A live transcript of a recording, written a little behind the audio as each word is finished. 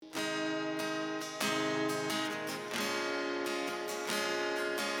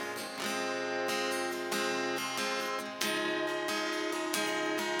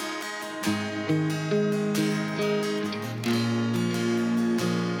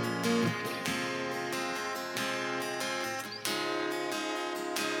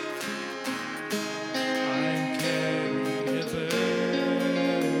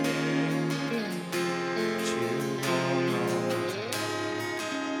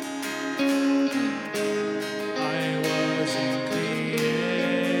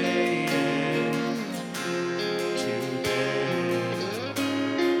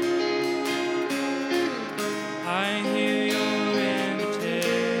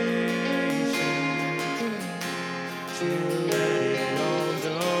to let it all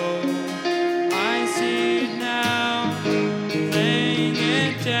go. I see it now, laying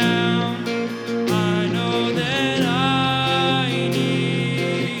it down. I know that I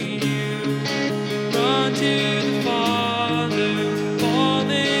need you. Run to the Father, fall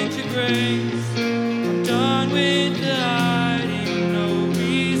into grace. I'm done with the hiding, no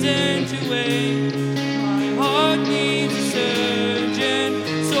reason to wait. My heart needs a surgeon,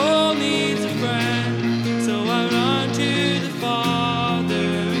 soul needs a friend. So I run to the Father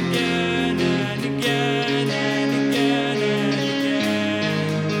again and again and again and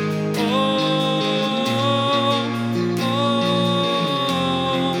again. Oh, oh,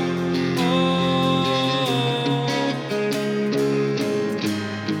 oh.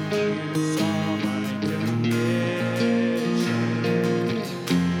 You saw my condition,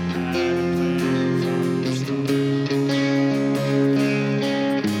 had a plan from the start.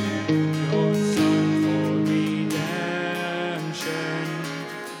 Your Son for redemption,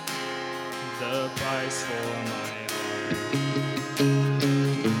 the price for my heart.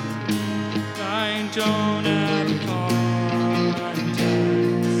 I don't have context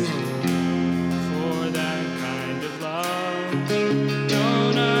for that kind of love.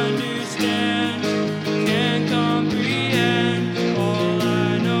 Don't understand, can't comprehend. All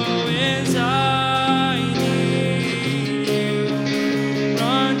I know is I need you.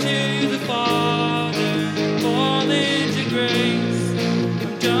 Run to the Father, fall into grace.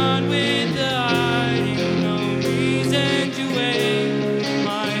 I'm done with the hiding, no reason to wait.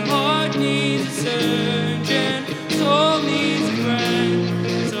 My heart needs a surgeon, soul needs a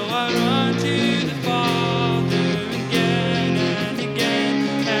friend. So I run to the Father again and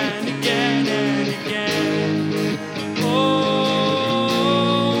again and again and again. Oh,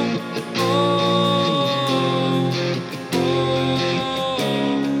 oh,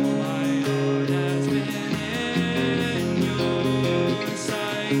 oh. My heart has been in your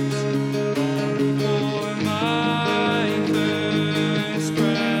sight long before my first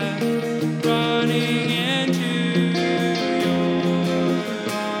breath, running into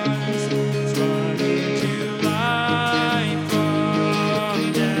your arms, running to life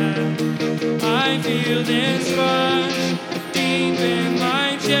from death. I feel this rush deep in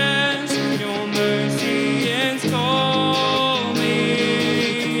my chest. Your mercy is calling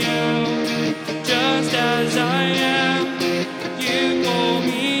me out. Just as I am, you call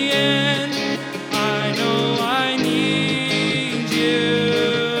me in. I know I need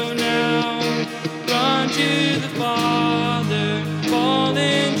you now. Run to the Father, fall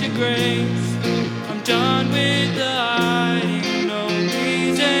into grace.